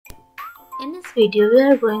In this video, we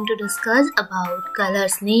are going to discuss about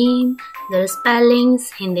colors name, their spellings,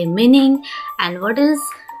 Hindi meaning, and what is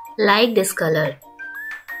like this color.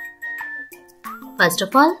 First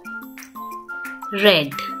of all, red.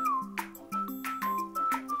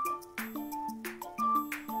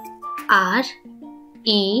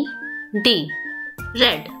 R-E-D.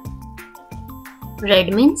 Red.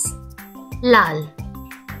 Red means lal.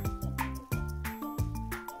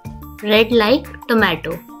 Red like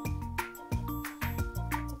tomato.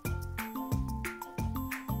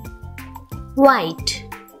 White.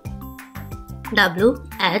 W-H-I-T-E.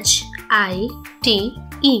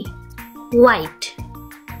 White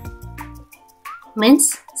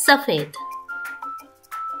means safed.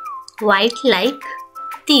 White like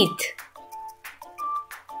teeth.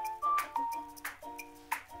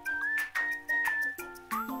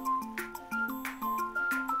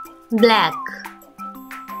 Black.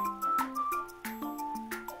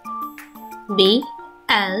 B-L-A-C-K.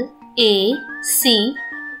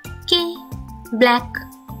 Black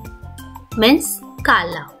means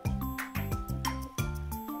kala.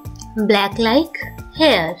 Black like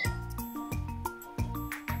hair.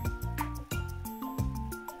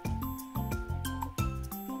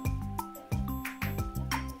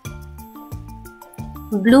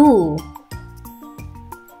 Blue.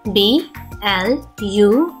 B-L-U-E.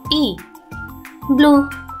 Blue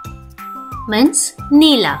means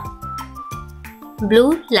neela.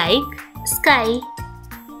 Blue like sky.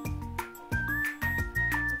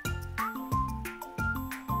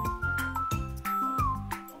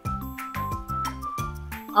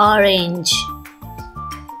 Orange.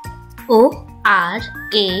 O-R-A-N-G-E.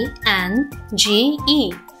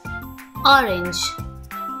 Orange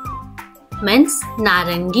means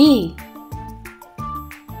narangi.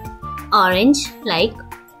 Orange like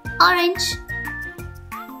orange.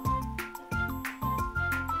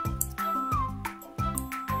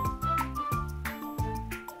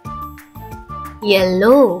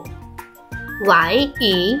 Yellow.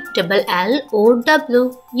 Y-E-L-L-O-W.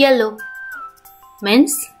 Yellow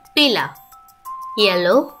means pila.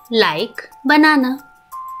 Yellow like banana.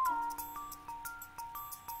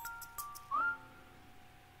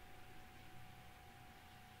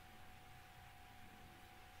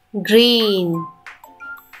 Green.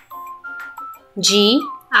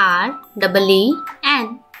 G-R-E-E-N.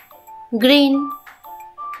 Green.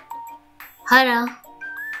 Hara.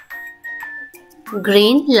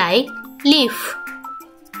 Green like leaf.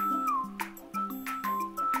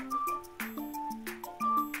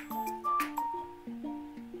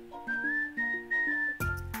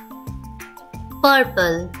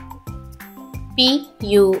 Purple.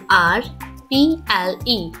 P-U-R-P-L-E.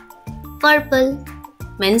 Purple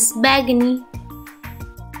means bagni.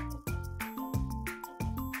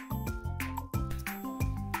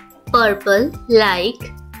 Purple like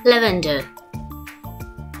lavender.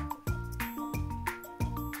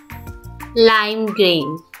 Lime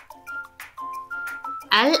green.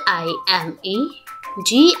 L-I-M-E-G-R-E-E-N.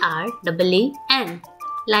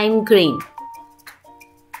 Lime green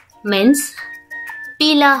means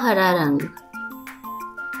pila hara rang.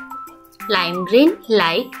 Lime green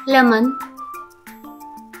like lemon.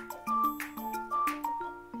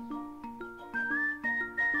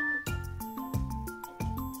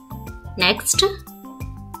 Next,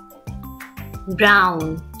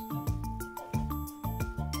 brown.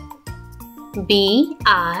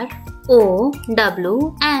 B-R-O-W-N.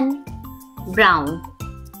 Brown.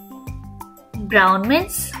 Brown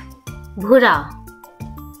means bhura.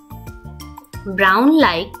 Brown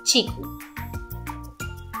like chiku.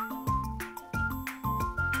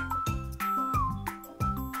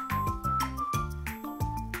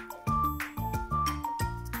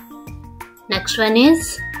 Next one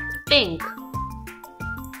is pink.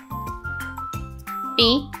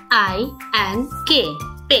 P-I-N-K.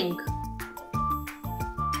 Pink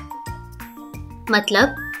मतलब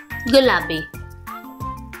गुलाबी.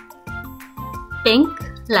 Pink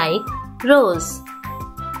like rose.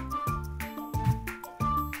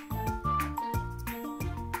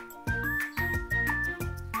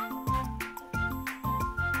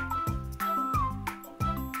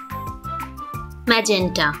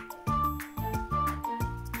 Magenta.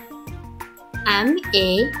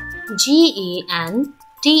 M-A-G-E-N-T-A.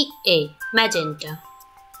 Magenta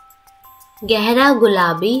गहरा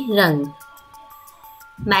गुलाबी रंग.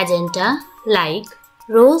 Magenta like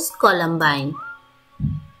rose columbine.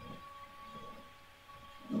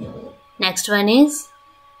 Next one is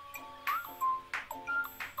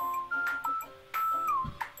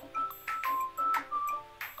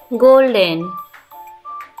golden.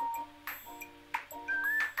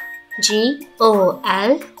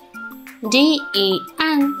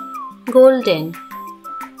 D-E-N, golden.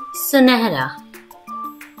 Sunehra,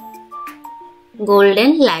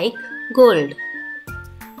 golden like gold.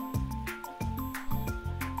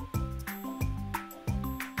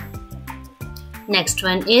 Next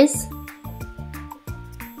one is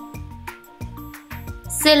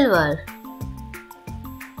silver.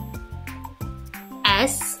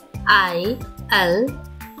 S-I-L-V-E-R,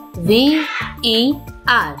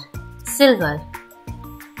 silver.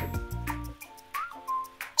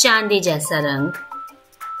 चांदी जैसा रंग.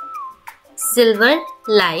 Silver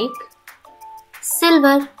like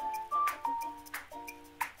silver.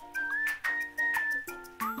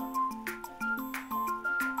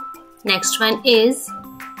 Next one is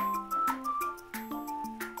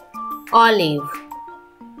olive.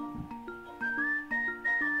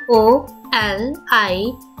 O-L-I-V-E,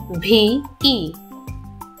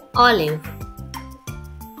 olive.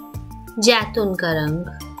 जैतून का रंग.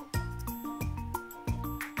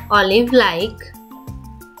 Olive like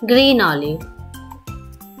green olive.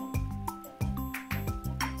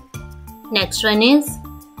 Next one is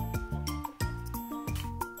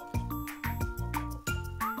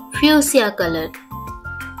fuchsia color.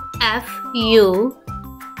 F-U-C-H-S-I-A,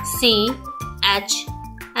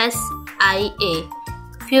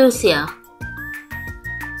 fuchsia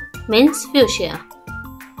means fuchsia.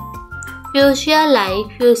 Fuchsia like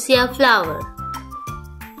fuchsia flower.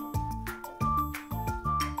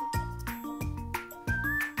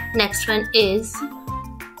 Next one is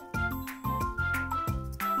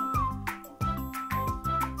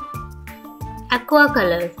aqua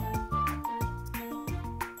color.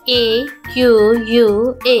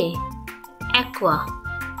 A-Q-U-A, aqua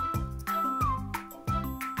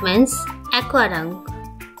means aqua rang.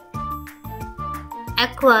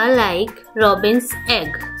 Aqua like robin's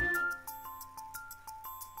egg.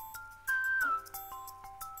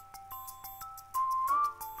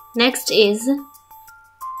 Next is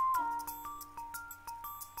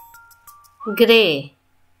grey.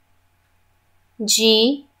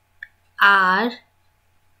 G-R-A-Y,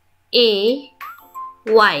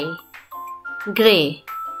 grey.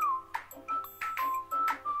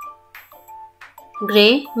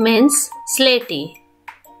 Grey means slaty.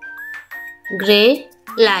 Grey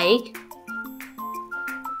like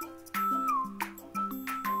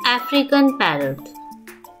African parrot.